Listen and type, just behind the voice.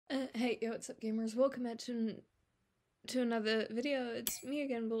Hey, yo, what's up, gamers? Welcome back to another video. It's me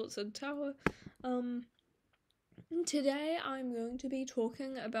again, Bullets of Tower. Today I'm going to be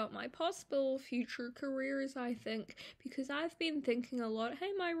talking about my possible future careers, I think, because I've been thinking a lot.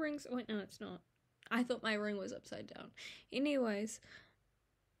 Hey, my ring's... Wait, no, it's not. I thought my ring was upside down. Anyways,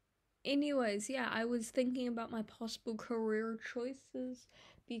 yeah, I was thinking about my possible career choices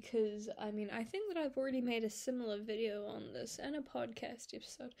because, I think that I've already made a similar video on this and a podcast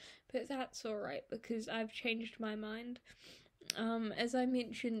episode, but that's alright because I've changed my mind. As I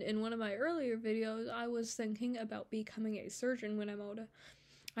mentioned in one of my earlier videos, I was thinking about becoming a surgeon when I'm older.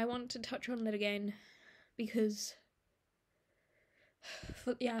 I want to touch on that again because,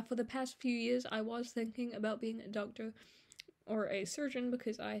 for the past few years, I was thinking about being a doctor or a surgeon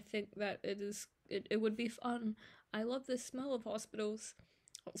because I think that it would be fun. I love the smell of hospitals.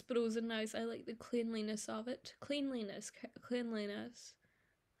 Hospitals are nice. I like the cleanliness of it. Cleanliness.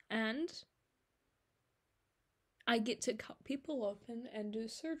 And I get to cut people open and do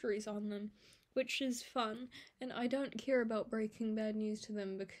surgeries on them, which is fun, and I don't care about breaking bad news to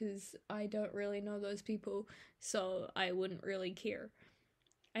them because I don't really know those people, so I wouldn't really care.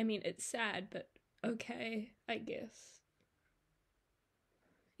 I mean, it's sad, but okay, I guess.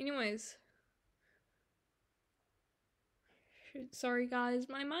 Anyways, sorry guys,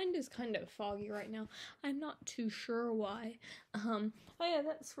 my mind is kind of foggy right now. I'm not too sure why. Oh yeah,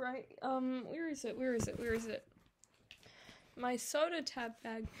 that's right. Where is it? My soda tab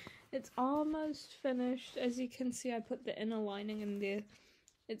bag. It's almost finished. As you can see, I put the inner lining in there.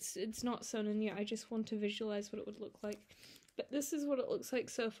 It's not sewn in yet. I just want to visualize what it would look like. But this is what it looks like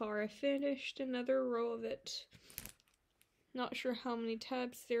so far. I finished another row of it. Not sure how many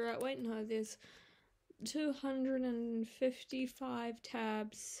tabs there are. Wait, no, there's 255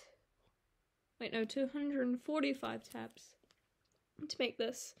 tabs. Wait, no, 245 tabs to make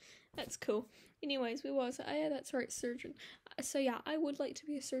this. That's cool. Anyways, yeah, that's right, surgeon. So yeah, I would like to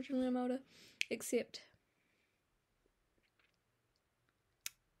be a surgeon when I'm older, except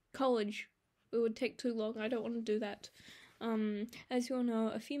college. It would take too long. I don't want to do that. As you all know,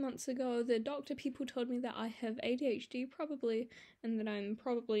 a few months ago, the doctor people told me that I have ADHD, probably, and that I'm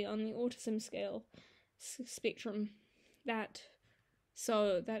probably on the autism spectrum.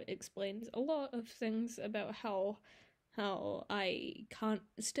 So that explains a lot of things about how I can't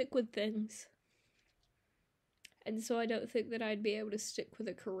stick with things. And so I don't think that I'd be able to stick with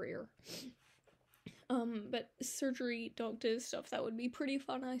a career. But surgery, doctors, stuff, that would be pretty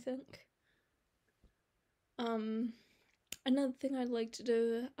fun, I think. Another thing I'd like to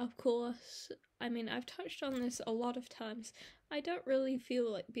do, of course, I've touched on this a lot of times. I don't really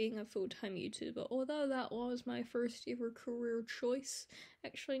feel like being a full-time YouTuber, although that was my first ever career choice.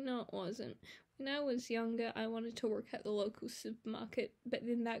 Actually, no, it wasn't. When I was younger, I wanted to work at the local supermarket, but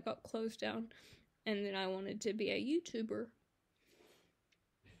then that got closed down, and then I wanted to be a YouTuber.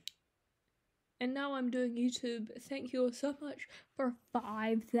 And now I'm doing YouTube. Thank you all so much for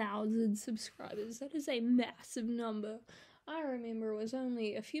 5,000 subscribers. That is a massive number. I remember it was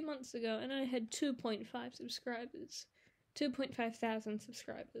only a few months ago and I had 2.5 subscribers. 2,500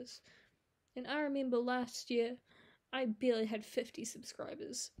 subscribers. And I remember last year, I barely had 50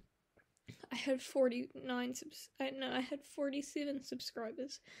 subscribers. I had 47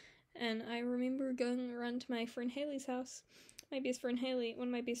 subscribers. And I remember going around to my friend Haley's house. One of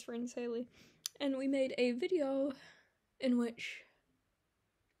my best friends, Haley. And we made a video in which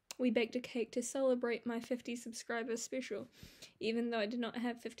we baked a cake to celebrate my 50 subscribers special, even though I did not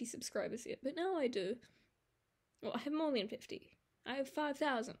have 50 subscribers yet, but now I do. Well, I have more than 50. I have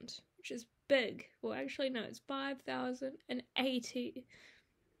 5,000, which is big. Well, actually, no, it's 5,080,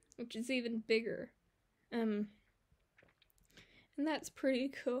 which is even bigger. And that's pretty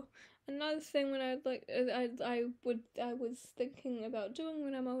cool. Another thing I was thinking about doing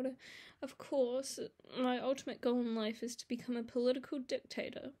when I'm older, of course, my ultimate goal in life is to become a political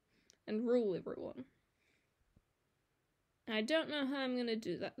dictator and rule everyone. I don't know how I'm gonna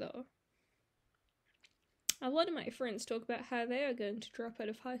do that though. A lot of my friends talk about how they are going to drop out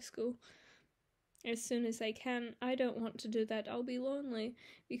of high school as soon as they can. I don't want to do that. I'll be lonely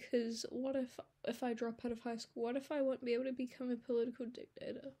because what if I drop out of high school? What if I won't be able to become a political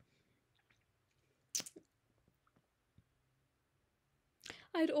dictator?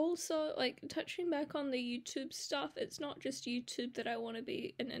 I'd also, touching back on the YouTube stuff, it's not just YouTube that I want to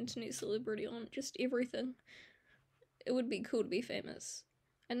be an internet celebrity on, just everything. It would be cool to be famous.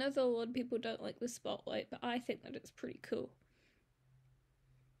 I know that a lot of people don't like the spotlight, but I think that it's pretty cool.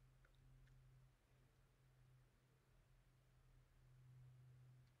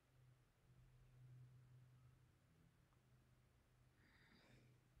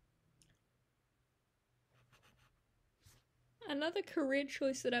 Another career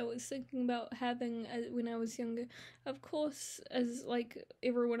choice that I was thinking about having when I was younger, of course, as like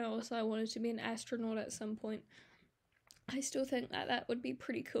everyone else, I wanted to be an astronaut at some point. I still think that that would be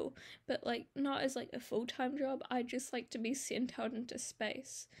pretty cool, but like not as like a full-time job. I'd just like to be sent out into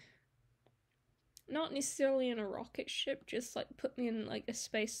space. Not necessarily in a rocket ship, just like put me in like a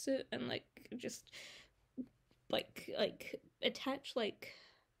spacesuit and like just like attach like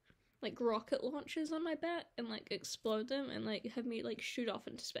rocket launchers on my back and like explode them and like have me like shoot off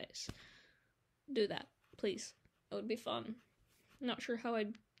into space. Do that, please. It would be fun. Not sure how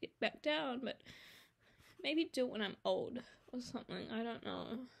I'd get back down, but maybe do it when I'm old or something. I don't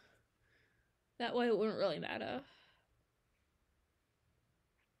know. That way it wouldn't really matter.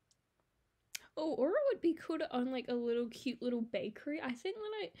 Oh, or it would be cool to own like a little cute little bakery. I think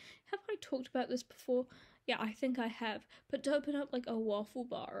that I talked about this before. Yeah, I think I have. But to open up like a waffle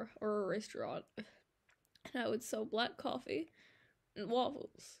bar or a restaurant, and I would sell black coffee and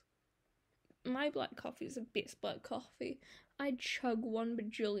waffles. My black coffee is the best black coffee. I chug 1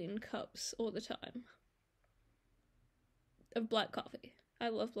 bajillion cups all the time of black coffee. I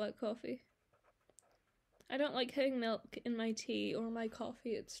love black coffee. I don't like having milk in my tea or my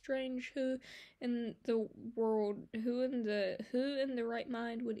coffee. It's strange who in the world, who in the right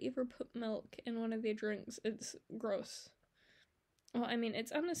mind would ever put milk in one of their drinks. It's gross. Well, I mean,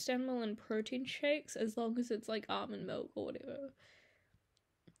 it's understandable in protein shakes as long as it's like almond milk or whatever.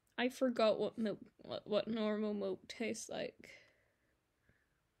 I forgot what normal milk tastes like.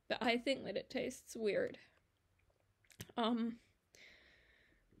 But I think that it tastes weird.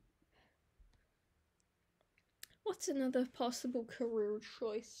 What's another possible career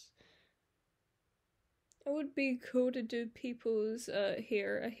choice? It would be cool to do people's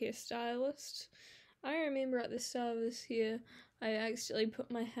hair, a hairstylist. I remember at the start of this year, I accidentally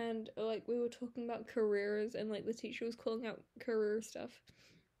put my hand, like, we were talking about careers, and, like, the teacher was calling out career stuff,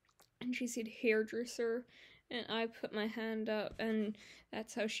 and she said hairdresser, and I put my hand up, and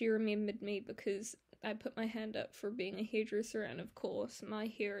that's how she remembered me, because I put my hand up for being a hairdresser, and of course, my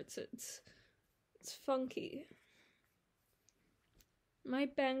hair, it's funky. My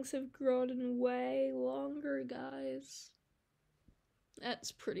bangs have grown way longer, guys.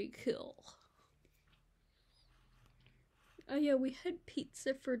 That's pretty cool. Oh yeah, we had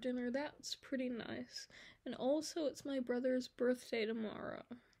pizza for dinner. That's pretty nice. And also, it's my brother's birthday tomorrow.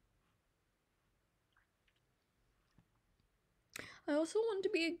 I also wanted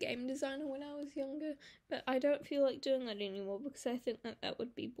to be a game designer when I was younger, but I don't feel like doing that anymore because I think that that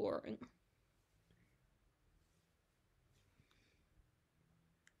would be boring.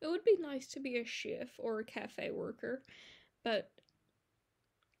 It would be nice to be a chef or a cafe worker, but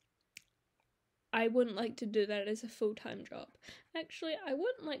I wouldn't like to do that as a full-time job. Actually, I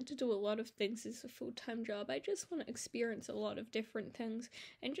wouldn't like to do a lot of things as a full-time job. I just want to experience a lot of different things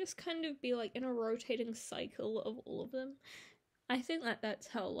and just kind of be like in a rotating cycle of all of them. I think that that's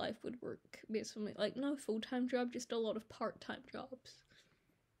how life would work, basically. Like, no full-time job, just a lot of part-time jobs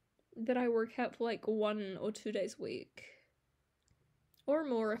that I work out for like 1 or 2 days a week. Or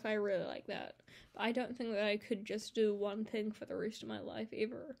more if I really like that. But I don't think that I could just do one thing for the rest of my life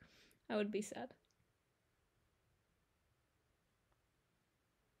ever. I would be sad.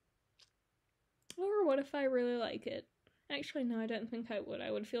 Or what if I really like it? Actually, no, I don't think I would. I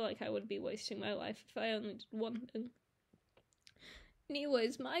would feel like I would be wasting my life if I only did one thing.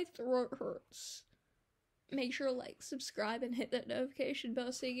 Anyways, my throat hurts. Make sure to like, subscribe, and hit that notification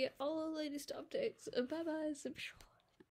bell so you get all the latest updates. Bye bye.